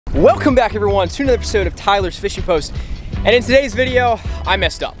Welcome back everyone to another episode of Tyler's Fishing Post. And in today's video, I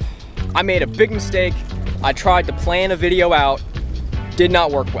messed up. I made a big mistake. I tried to plan a video out. Did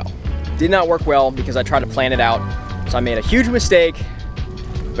not work well. Did not work well because I tried to plan it out. So I made a huge mistake,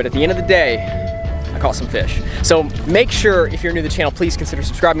 but at the end of the day, I caught some fish. So make sure, if you're new to the channel, please consider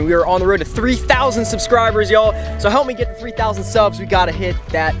subscribing. We are on the road to 3,000 subscribers, y'all. So help me get to 3,000 subs. We gotta hit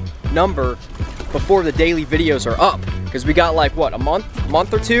that number before the daily videos are up. Because we got like, what, a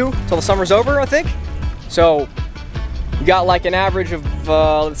month or two till the summer's over, I think? So we got like an average of,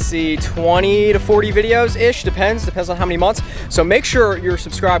 let's see, 20 to 40 videos-ish, depends on how many months. So make sure you're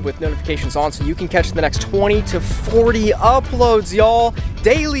subscribed with notifications on so you can catch the next 20 to 40 uploads, y'all.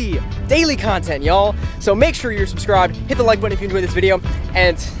 Daily content, y'all. So make sure you're subscribed, hit the like button if you enjoyed this video,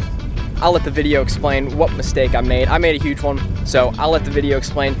 and I'll let the video explain what mistake I made. I made a huge one, so I'll let the video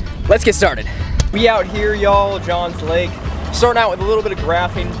explain. Let's get started. We out here, y'all, Johns Lake, starting out with a little bit of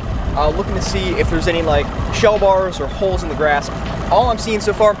graphing, looking to see if there's any like shell bars or holes in the grass. All I'm seeing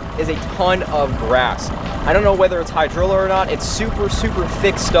so far is a ton of grass. I don't know whether it's hydrilla or not. It's super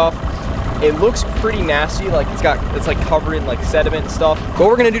thick stuff. It looks pretty nasty, like it's like covered in like sediment and stuff. What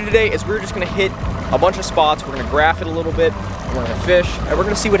we're gonna do today is we're just gonna hit a bunch of spots. We're gonna graph it a little bit, and we're gonna fish, and we're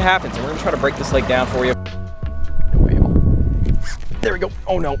gonna see what happens. And we're gonna try to break this lake down for you. There we go.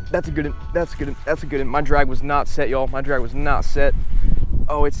 Oh no, that's a good one. That's a good one. That's a good one. My drag was not set, y'all. My drag was not set.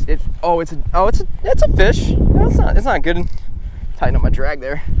 Oh, it's a fish. No, it's not good. Tighten up my drag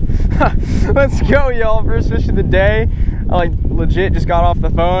there. Let's go, y'all. First fish of the day. I like legit just got off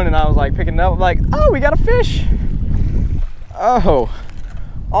the phone and I was like picking it up. I'm like, oh, we got a fish. Oh,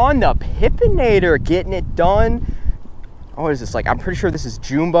 on the Pippinator, getting it done. Oh, what is this? Like, I'm pretty sure this is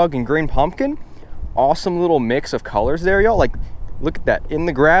June bug and green pumpkin. Awesome little mix of colors there, y'all. Like, look at that. In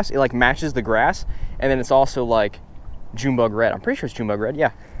the grass, it like matches the grass. And then it's also like June bug red. I'm pretty sure it's June bug red, yeah.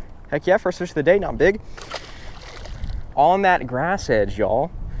 Heck yeah, first fish of the day, not big. On that grass edge,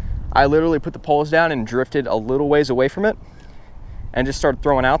 y'all, I literally put the poles down and drifted a little ways away from it and just started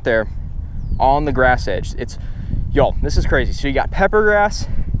throwing out there on the grass edge. It's, y'all, this is crazy. So you got pepper grass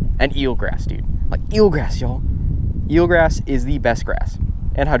and eelgrass, dude. Like eelgrass, y'all. Eelgrass is the best grass.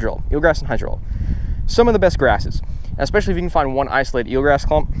 And hydrilla. Eelgrass and hydrilla. Some of the best grasses. Especially if you can find one isolated eelgrass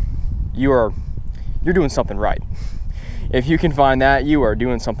clump, you're doing something right. If you can find that, you are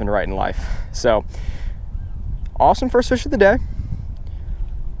doing something right in life. So, awesome first fish of the day.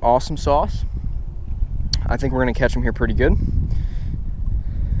 Awesome sauce. I think we're gonna catch them here pretty good.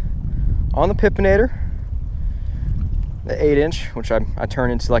 On the Pippinator, the 8-inch, which I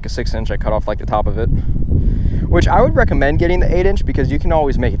turned into like a 6-inch. I cut off like the top of it, which I would recommend getting the 8-inch because you can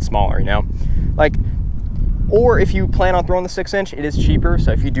always make it smaller, you know? Like, or if you plan on throwing the 6-inch, it is cheaper.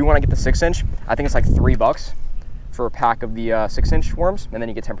 So if you do want to get the 6-inch, I think it's like $3 for a pack of the 6-inch worms, and then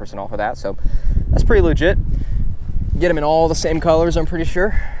you get 10% off of that. So that's pretty legit. Get them in all the same colors, I'm pretty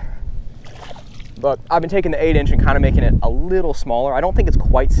sure. But I've been taking the 8-inch and kind of making it a little smaller. I don't think it's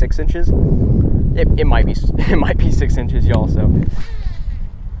quite 6 inches. It might be. It might be 6 inches, y'all. So,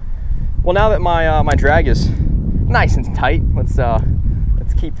 well, now that my drag is nice and tight,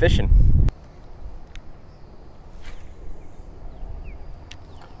 let's keep fishing.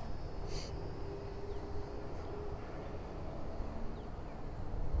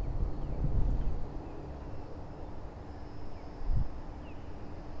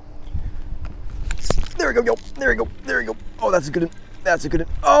 There we go, yo. There we go. There we go. Oh, that's a good one. That's a good one.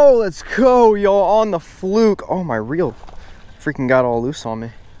 Oh, let's go, y'all. On the fluke. Oh, my reel freaking got all loose on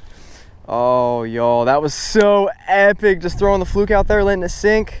me. Oh, y'all. That was so epic. Just throwing the fluke out there, letting it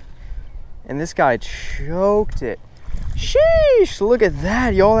sink. And this guy choked it. Sheesh. Look at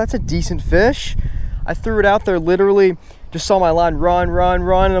that, y'all. That's a decent fish. I threw it out there, literally just saw my line run.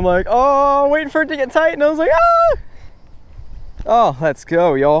 And I'm like, oh, waiting for it to get tight. And I was like, ah. Oh, let's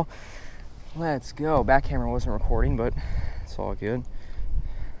go, y'all. Let's go. Back camera wasn't recording, but it's all good.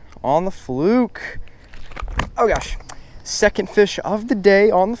 On the fluke. Oh gosh. Second fish of the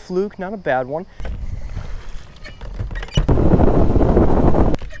day on the fluke. Not a bad one.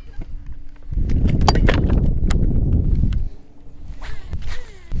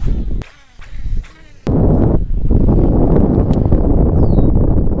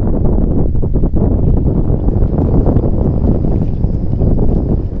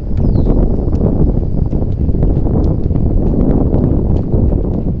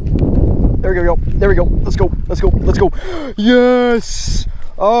 There we go. Let's go. Let's go. Let's go. Yes.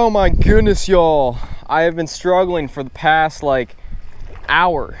 Oh my goodness, y'all. I have been struggling for the past like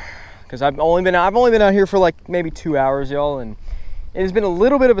hour because I've only been out here for like maybe 2 hours, y'all, and it has been a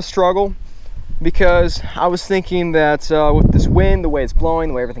little bit of a struggle. because I was thinking that with this wind, the way it's blowing,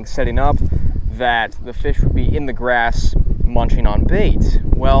 the way everything's setting up, that the fish would be in the grass munching on bait.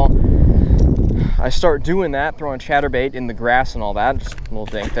 Well, I start doing that, throwing chatterbait in the grass and all that, just a little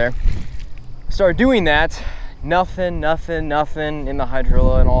dink there. Start doing that, nothing in the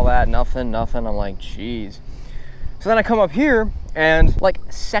hydrilla and all that, nothing. I'm like, geez. So then I come up here and like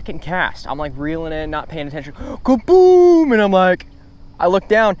second cast, I'm like reeling in, not paying attention, kaboom! And I'm like, I look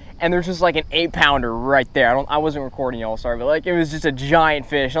down and there's just like an 8-pounder right there. I wasn't recording, y'all, sorry, but like it was just a giant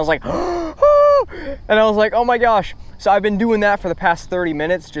fish. And I was like, and I was like, oh my gosh. So I've been doing that for the past 30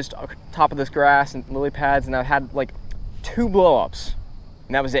 minutes, just on top of this grass and lily pads, and I've had like 2 blow-ups,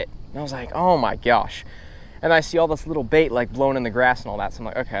 and that was it. And I was like, oh my gosh. And I see all this little bait like blown in the grass and all that. So I'm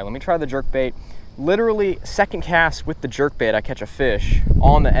like, okay, let me try the jerk bait. Literally second cast with the jerk bait, I catch a fish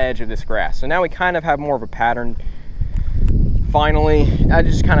on the edge of this grass. So now we kind of have more of a pattern. Finally, that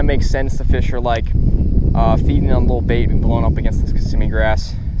just kind of makes sense. The fish are like feeding on little bait and blowing up against this Kissimmee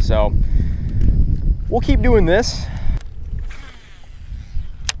grass. So we'll keep doing this.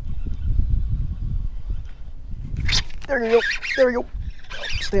 There you go, there we go.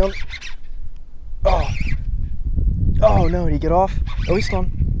 Stay on. Oh no, did he get off? Oh, he's still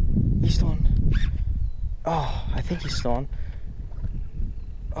on. He's still on. Oh, I think he's still on.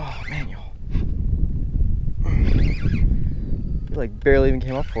 Oh man, y'all. He like barely even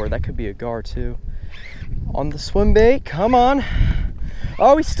came up for it. That could be a gar too. On the swim bait, come on.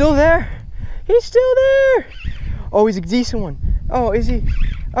 Oh, he's still there. He's still there. Oh, he's a decent one. Oh, is he?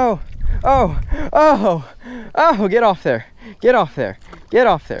 Oh, get off there. Get off there. Get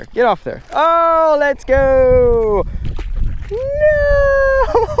off there. Get off there. Oh, let's go. No.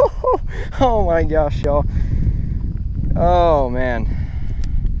 Oh my gosh, y'all. Oh man.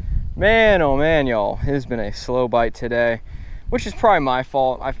 Man, oh man, y'all. It has been a slow bite today, which is probably my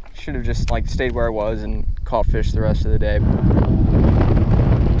fault. I should have just like stayed where I was and caught fish the rest of the day.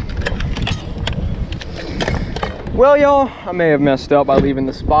 Well, y'all, I may have messed up by leaving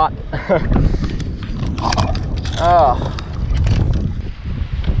the spot. Oh.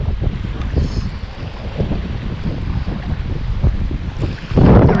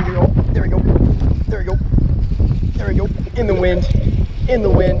 There we go. In the wind.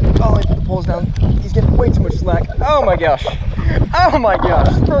 Oh, he put the poles down. He's getting way too much slack. Oh my gosh.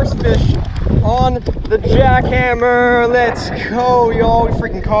 First fish on the jackhammer. Let's go, y'all. We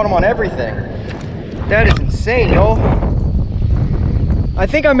freaking caught him on everything. That is insane, y'all. I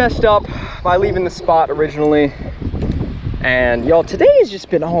think I messed up by leaving the spot originally. And y'all, today has just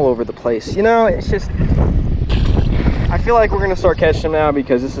been all over the place. You know, it's just, I feel like we're gonna start catching them now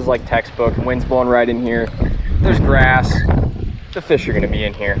because this is like textbook. Wind's blowing right in here. There's grass. The fish are gonna be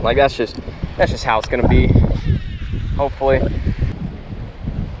in here. Like that's just how it's gonna be. Hopefully.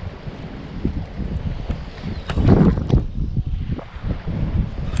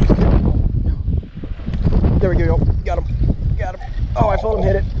 There we go. Got him. Oh, I felt him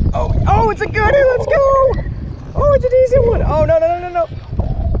hit it. Oh, it's a goodie. Let's go. Oh, it's a decent one. Oh, no.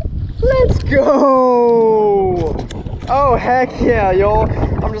 Let's go. Oh, heck yeah, y'all.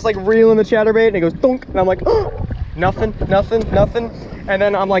 I'm just like reeling the chatterbait and it goes thunk. And I'm like, oh, nothing. And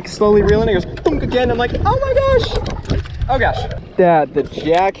then I'm like slowly reeling and it goes thunk again. I'm like, oh my gosh. The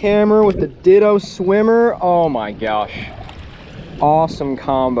jackhammer with the Ditto swimmer. Oh my gosh. Awesome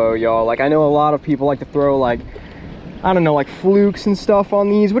combo, y'all. Like I know a lot of people like to throw like, I don't know, like flukes and stuff on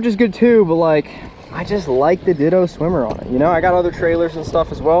these, which is good too, but like I just like the Ditto swimmer on it. You know, I got other trailers and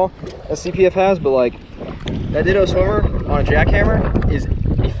stuff as well that CPF has, but like that Ditto swimmer on a jackhammer is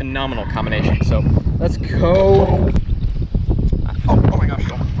a phenomenal combination. So let's go. Oh my gosh,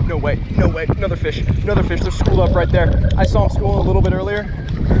 no way, another fish. They're schooled up right there. I saw them schooling a little bit earlier.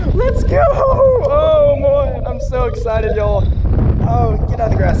 Let's go. Oh boy, I'm so excited, y'all. Oh, get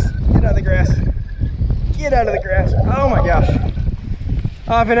out of the grass. Oh my gosh.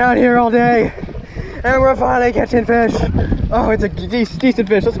 I've been out here all day and we're finally catching fish. Oh, it's a decent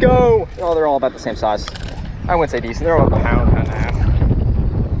fish. Let's go. Oh, they're all about the same size. I wouldn't say decent. They're all a pound and a half.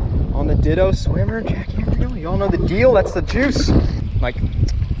 On the Ditto swimmer, jackhammer. Y'all know the deal. That's the juice. Like,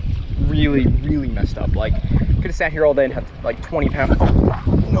 really messed up. Like, could have sat here all day and had like 20 pounds.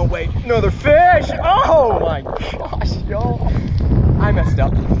 Oh, no way. Another fish. Oh my gosh, y'all. I messed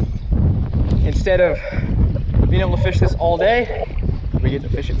up. Instead of being able to fish this all day, we get to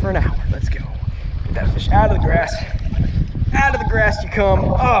fish it for an hour. Let's go. Get that fish out of the grass. Out of the grass you come.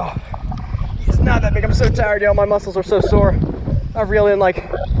 Oh, he's not that big. I'm so tired, y'all. My muscles are so sore. I've reeled in like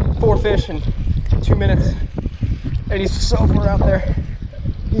 4 fish in 2 minutes. And he's so far out there.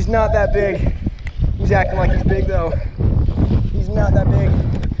 He's not that big. He's acting like he's big though. He's not that big.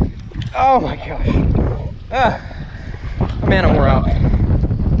 Oh my gosh. Man, I'm wore out.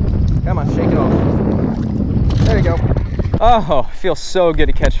 Come on, shake it off. There you go. Oh, it feels so good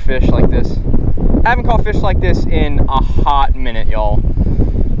to catch fish like this. I haven't caught fish like this in a hot minute, y'all.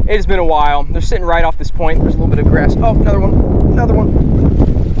 It has been a while. They're sitting right off this point. There's a little bit of grass. Oh, another one. Another one.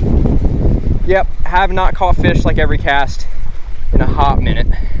 Yep, have not caught fish like every cast in a hot minute.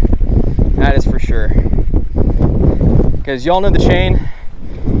 That is for sure. Because y'all know the chain.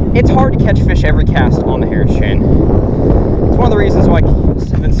 It's hard to catch fish every cast on the Harris chain. It's one of the reasons why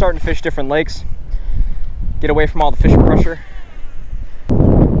I've been starting to fish different lakes. Get away from all the fishing pressure.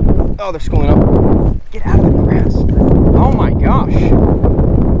 Oh, they're schooling up. Get out of the grass. Oh my gosh.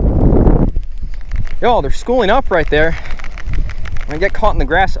 Y'all, they're schooling up right there. I'm gonna get caught in the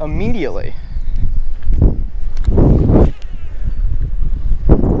grass immediately.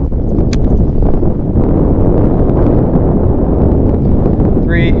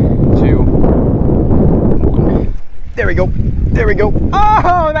 Three, two, one. There we go. There we go.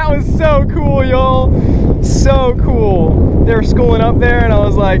 Oh, that was so cool, y'all. So cool. They were schooling up there and I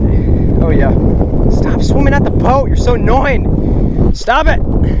was like, oh yeah. Stop swimming at the boat. You're so annoying. Stop it.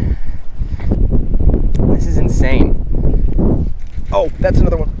 This is insane. Oh, that's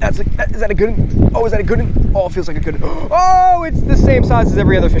another one. Is that a good one? Oh, is that a good one? Oh, it feels like a good one. Oh, it's the same size as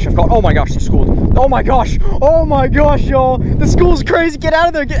every other fish I've caught. Oh my gosh, they're schooled. Oh my gosh. Oh my gosh, y'all. The school's crazy. Get out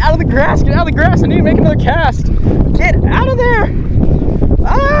of there. Get out of the grass. Get out of the grass. I need to make another cast. Get out of there.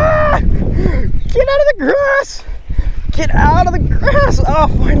 Ah! Get out of the grass. Get out of the grass. Oh,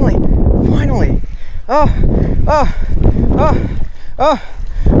 finally. Finally. Oh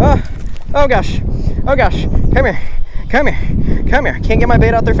gosh. Oh gosh. Come here. Come here. Come here. I can't get my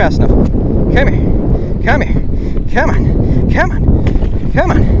bait out there fast enough. Come here. Come here. Come on. Come on.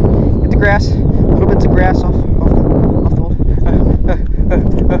 Come on. Get the grass. Little bits of grass off the hold.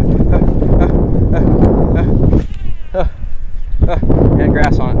 Had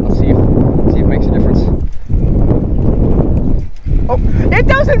grass on it. Let's see if it makes a difference. Oh, it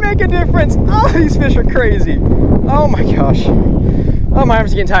doesn't make a difference. Oh, these fish are crazy. Oh my gosh. Oh, my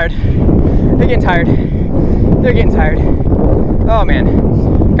arms are getting tired. They're getting tired. They're getting tired. Oh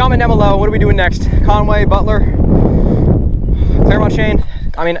man. Comment down below. What are we doing next? Conway, Butler, Claremont chain.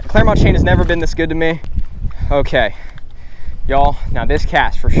 I mean, Claremont chain has never been this good to me. Okay. Y'all, now this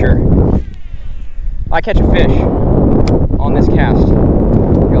cast for sure. If I catch a fish on this cast,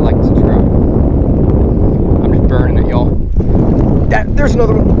 you'll like and subscribe. I'm just burning it, y'all. There's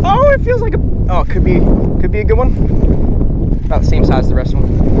another one. Oh, it feels like it could be a good one. About the same size as the rest of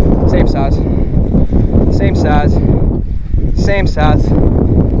them. Same size. Same size. Same size.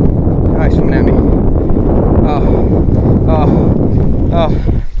 Oh, he's swimming at me. Oh.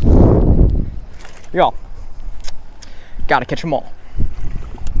 Y'all, gotta catch them all.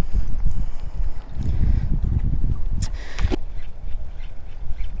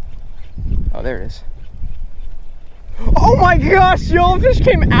 Oh, there it is. Oh my gosh, y'all, fish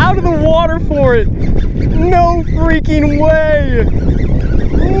came out of the water for it. No freaking way.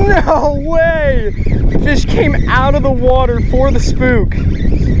 No way. Fish came out of the water for the spook.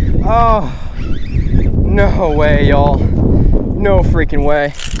 Oh, no way, y'all. No freaking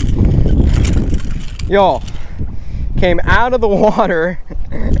way. Y'all, came out of the water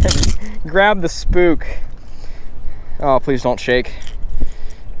and grabbed the spook. Oh, please don't shake.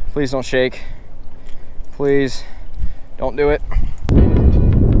 Please don't shake. Please don't do it.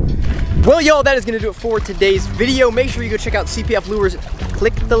 Well, y'all, that is gonna do it for today's video. Make sure you go check out CPF Lures.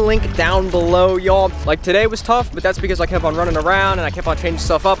 Click the link down below, y'all. Like, today was tough, but that's because I kept on running around and I kept on changing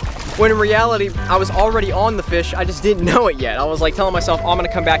stuff up. When in reality, I was already on the fish. I just didn't know it yet. I was like telling myself, oh, I'm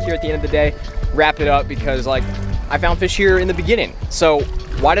gonna come back here at the end of the day, wrap it up, because like I found fish here in the beginning. So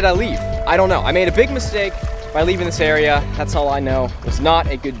why did I leave? I don't know. I made a big mistake by leaving this area. That's all I know. It was not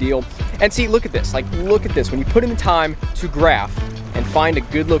a good deal. And see, look at this. Like, look at this. When you put in the time to graph and find a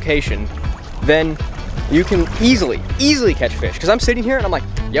good location, then you can easily catch fish. Because I'm sitting here and I'm like,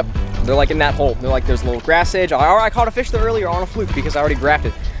 yep, they're like in that hole. They're like, there's a little grass edge. I caught a fish there earlier on a fluke because I already graphed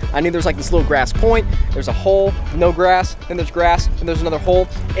it. I knew there's like this little grass point. There's a hole, no grass, then there's grass, and there's another hole.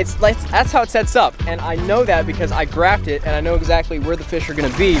 It's like, that's how it sets up. And I know that because I graphed it and I know exactly where the fish are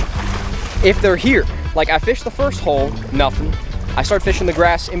gonna be if they're here. Like, I fished the first hole, nothing. I start fishing the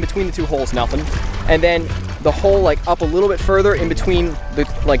grass in between the two holes, nothing. And then the hole like up a little bit further in between the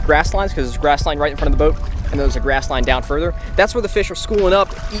like grass lines, because there's a grass line right in front of the boat and there's a grass line down further. That's where the fish are schooling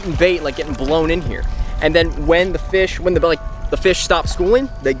up, eating bait, like getting blown in here. And then when the fish stop schooling,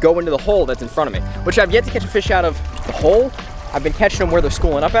 they go into the hole that's in front of me, which I've yet to catch a fish out of the hole. I've been catching them where they're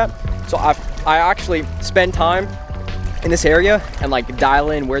schooling up at. So I actually spend time in this area and like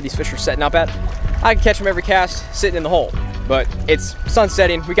dial in where these fish are setting up at, I can catch them every cast sitting in the hole. But it's sun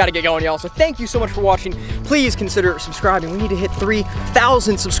setting, we gotta get going, y'all. So thank you so much for watching. Please consider subscribing. We need to hit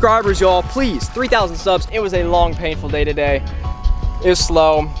 3,000 subscribers, y'all. Please, 3,000 subs. It was a long, painful day today. It was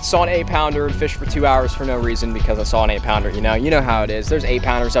slow. Saw an 8-pounder and fished for 2 hours for no reason because I saw an 8-pounder, you know how it is. There's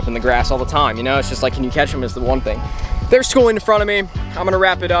 8-pounders up in the grass all the time, you know? It's just like, can you catch them is the one thing. They're schooling in front of me. I'm gonna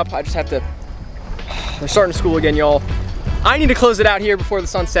wrap it up. I just have to, they're starting school again, y'all. I need to close it out here before the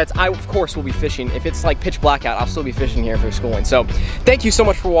sun sets. I, of course, will be fishing. If it's like pitch black out, I'll still be fishing here if they're schooling. So thank you so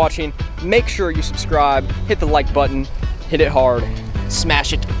much for watching. Make sure you subscribe, hit the like button, hit it hard,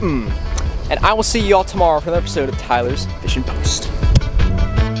 smash it. And I will see y'all tomorrow for another episode of Tyler's Fishing Post.